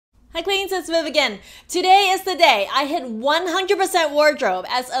Hi Queens, it's Viv again. Today is the day I hit 100% wardrobe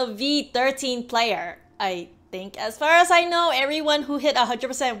as a V13 player. I think as far as I know, everyone who hit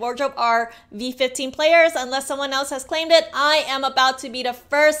 100% wardrobe are V15 players. Unless someone else has claimed it, I am about to be the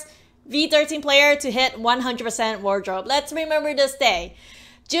first V13 player to hit 100% wardrobe. Let's remember this day.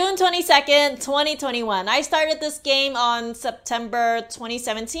 June 22nd, 2021. I started this game on September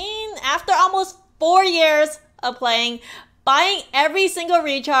 2017 after almost 4 years of playing, buying every single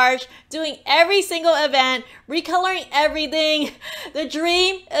recharge, doing every single event, recoloring everything. The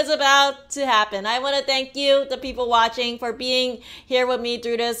dream is about to happen. I want to thank you, the people watching, for being here with me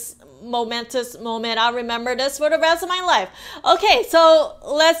through this momentous moment. I'll remember this for the rest of my life. Okay, so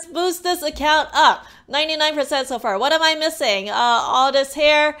let's boost this account up. 99% so far. What am I missing? All this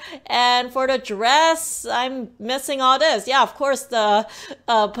hair, and for the dress, I'm missing all this. Yeah, of course, the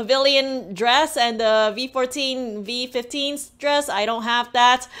pavilion dress and the V14, V15 dress. I don't have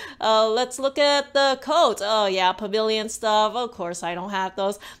that. Let's look at the coat. Oh yeah, pavilion stuff. Of course, I don't have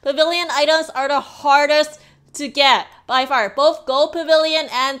those. Pavilion items are the hardest to get by far. Both gold pavilion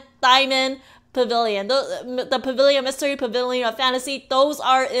and diamond pavilion, the pavilion mystery, pavilion of fantasy, those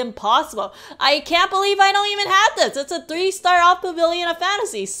are impossible. I can't believe I don't even have this. It's a 3-star off pavilion of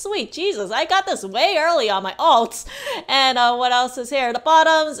fantasy. Sweet Jesus, I got this way early on my alts. And what else is here? The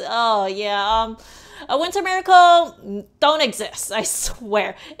bottoms. Oh yeah, a winter miracle don't exist, I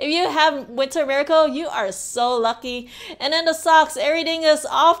swear. If you have winter miracle, you are so lucky. And then the socks, everything is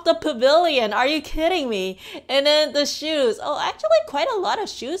off the pavilion. Are you kidding me? And then the shoes. Oh, actually quite a lot of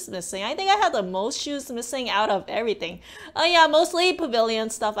shoes missing. I think I had the most shoes missing out of everything. Oh yeah, mostly pavilion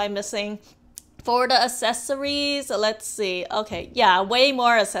stuff I'm missing. For the accessories, let's see. Okay, yeah, way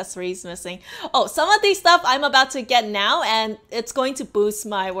more accessories missing. Oh, some of these stuff I'm about to get now, and it's going to boost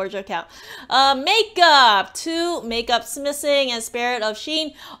my wardrobe count. Makeup, 2 makeups missing, and Spirit of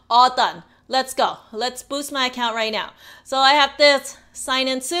Sheen, all done. Let's go. Let's boost my account right now. So I have this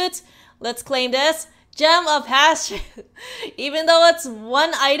sign-in suit. Let's claim this. Gem of Passion. Even though it's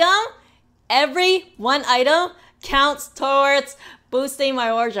one item, every one item counts towards boosting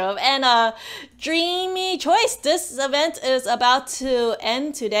my wardrobe. And dreamy choice, this event is about to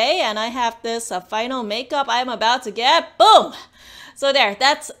end today, and I have this final makeup I'm about to get. Boom! So there,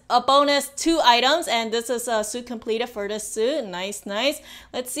 that's a bonus 2 items, and this is a suit completed for this suit. Nice, nice.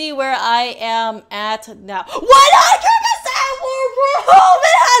 Let's see where I am at now. 100% wardrobe!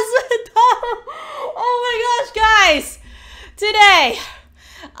 It has been done! Oh my gosh, guys! Today,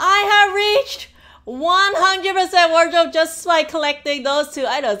 I have reached 100% wardrobe just by collecting those 2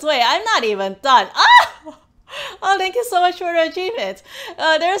 items. Wait, I'm not even done. Ah! Oh, thank you so much for the achievement.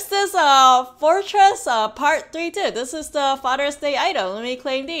 There's this Fortress Part 3 too. This is the Father's Day item. Let me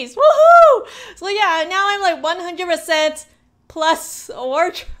claim these. Woohoo! So yeah, now I'm like 100% plus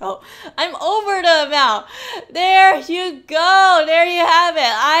wardrobe. I'm over the amount. There you go. There you have it.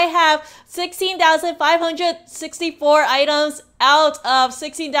 I have 16,564 items out of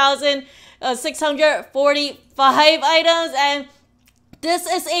 16,645 items, and this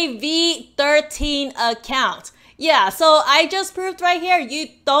is a V13 account. Yeah, so I just proved right here, you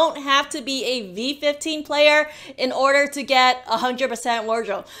don't have to be a V15 player in order to get 100%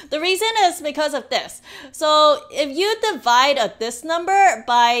 wardrobe. The reason is because of this. So if you divide this number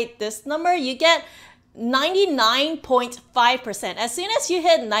by this number, you get 99.5%. As soon as you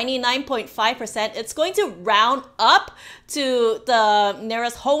hit 99.5%, it's going to round up to the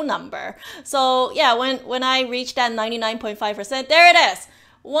nearest whole number. So yeah, when I reach that 99.5%, there it is.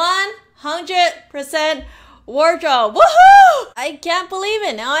 100% wardrobe. Woohoo! I can't believe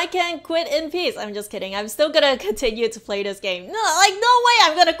it. Now I can quit in peace. I'm just kidding. I'm still gonna continue to play this game. No, like no way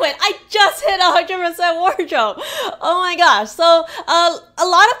I'm gonna quit. I just hit 100% wardrobe. Oh my gosh. So a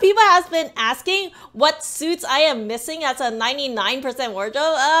lot of people has been asking what suits I am missing as a 99%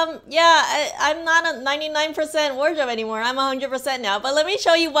 wardrobe. Yeah, I'm not a 99% wardrobe anymore. I'm 100% now. But let me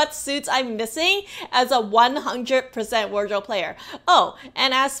show you what suits I'm missing as a 100% wardrobe player. Oh,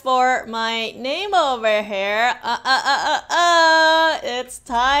 and as for my name over here, it's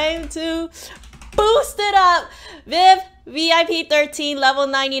time to boost it up. Viv VIP 13 level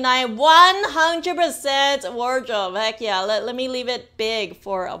 99 100% wardrobe. Heck yeah, let me leave it big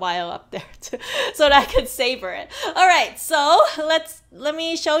for a while up there so that I could savor it. Alright, so let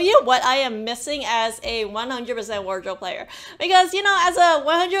me show you what I am missing as a 100% wardrobe player. Because you know, as a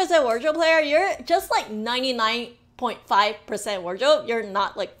 100% wardrobe player, you're just like 99 99.5% wardrobe, you're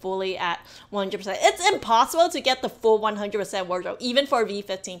not like fully at 100%. It's impossible to get the full 100% wardrobe, even for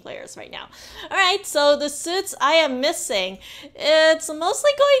V15 players right now. All right, so the suits I am missing, it's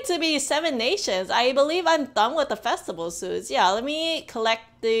mostly going to be 7 Nations. I believe I'm done with the festival suits. Yeah, let me collect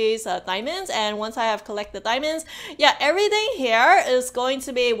these diamonds, and once I have collected diamonds, yeah, everything here is going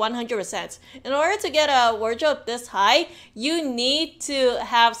to be 100%. In order to get a wardrobe this high, you need to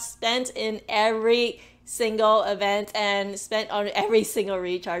have spent in every single event and spent on every single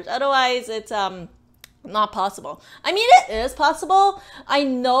recharge. Otherwise, it's not possible. I mean, it is possible. I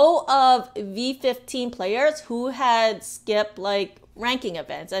know of V15 players who had skipped like ranking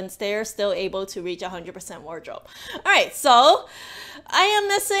events and they're still able to reach 100% wardrobe. All right, so I am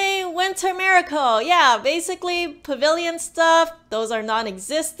missing Winter Miracle. Yeah, basically pavilion stuff, those are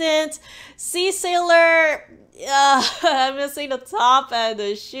non-existent. Sea Sailor, I'm missing the top and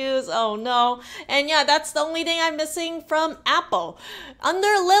the shoes. Oh no. And yeah, that's the only thing I'm missing from Apple. Under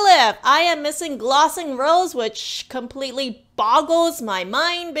Lilith, I am missing Glossing Rose, which completely boggles my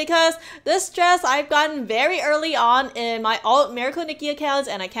mind because this dress I've gotten very early on in my alt Miracle Nikki accounts,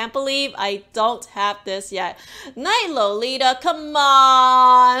 and I can't believe I don't have this yet. Night Lolita, come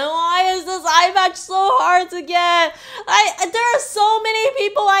on, why is this eye patch so hard to get? There are so many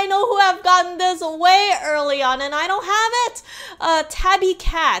people I know who have gotten this way early on and I don't have it. Tabby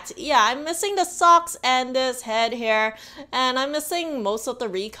Cat, yeah, I'm missing the socks and this head here, and I'm missing most of the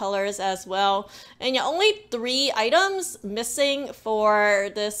recolors as well. And yeah, only 3 items missing for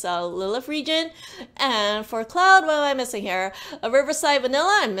this Lilith region. And for Cloud, what am I missing here? A Riverside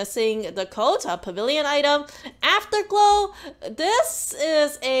Vanilla, I'm missing the coat, a pavilion item. Afterglow, this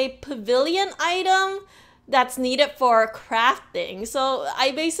is a pavilion item that's needed for crafting. So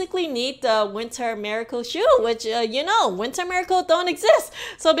I basically need the Winter Miracle shoe, which, you know, Winter Miracle don't exist.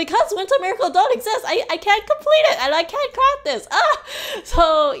 So because Winter Miracle don't exist, I can't complete it and I can't craft this.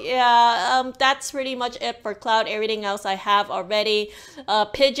 So yeah, that's pretty much it for Cloud. Everything else I have already.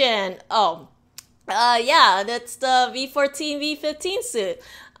 Pigeon, yeah, that's the V14, V15 suit.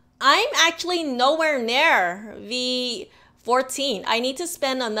 I'm actually nowhere near V14. I need to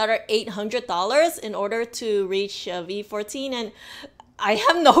spend another $800 in order to reach V14, and I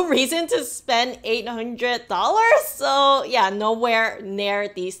have no reason to spend $800. So yeah, nowhere near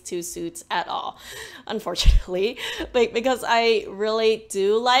these 2 suits at all, unfortunately. But because I really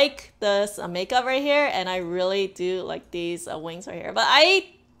do like this makeup right here, and I really do like these wings right here. But I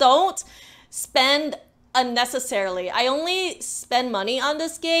don't spend unnecessarily. I only spend money on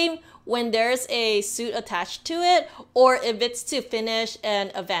this game when there's a suit attached to it, or if it's to finish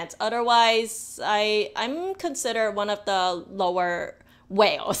an event. Otherwise, I'm considered one of the lower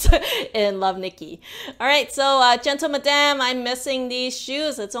whales in Love Nikki. All right, so Gentle Madame, I'm missing these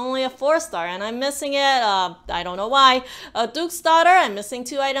shoes. It's only a 4-star and I'm missing it. I don't know why. Duke's Daughter, I'm missing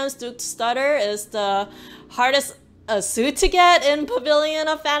 2 items. Duke's Daughter is the hardest a suit to get in Pavilion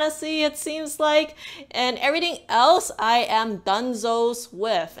of Fantasy, it seems like, and everything else I am dunzos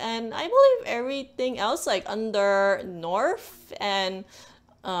with. And I believe everything else, like under North and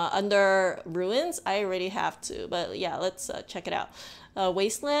under Ruins, I already have to. But yeah, let's check it out.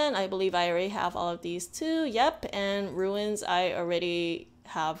 Wasteland, I believe I already have all of these too. Yep, and Ruins, I already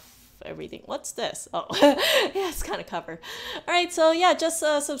have everything. What's this? Oh, yeah, it's kind of covered. All right, so yeah, just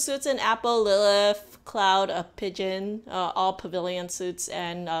some suits in Apple, Lilith, Cloud, Pigeon, all pavilion suits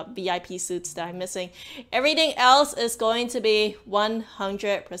and VIP suits that I'm missing. Everything else is going to be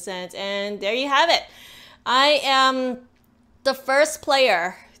 100%, and there you have it. I am the first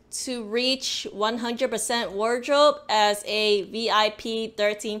player to reach 100% wardrobe as a VIP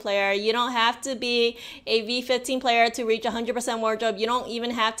 13 player. You don't have to be a V15 player to reach 100% wardrobe. You don't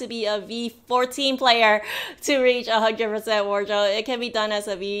even have to be a V14 player to reach 100% wardrobe. It can be done as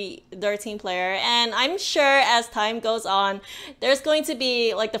a V13 player. And I'm sure as time goes on, there's going to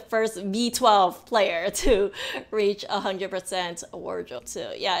be like the first V12 player to reach 100% wardrobe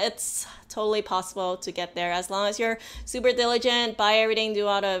too. Yeah, it's totally possible to get there as long as you're super diligent, buy everything, do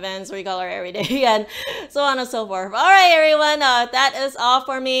all the events, recolor every day, and so on and so forth. All right, everyone, that is all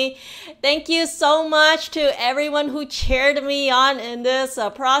for me. Thank you so much to everyone who cheered me on in this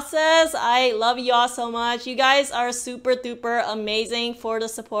process. I love you all so much. You guys are super duper amazing for the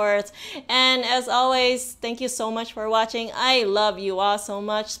support, and as always, thank you so much for watching. I love you all so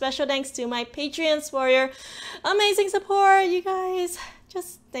much. Special thanks to my Patreons for your amazing support. You guys,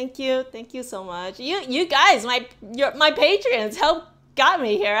 just thank you so much. You guys, my Patreons got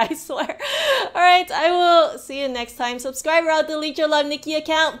me here, I swear. All right, I will see you next time. Subscribe or I'll delete your Love Nikki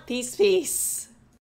account. Peace.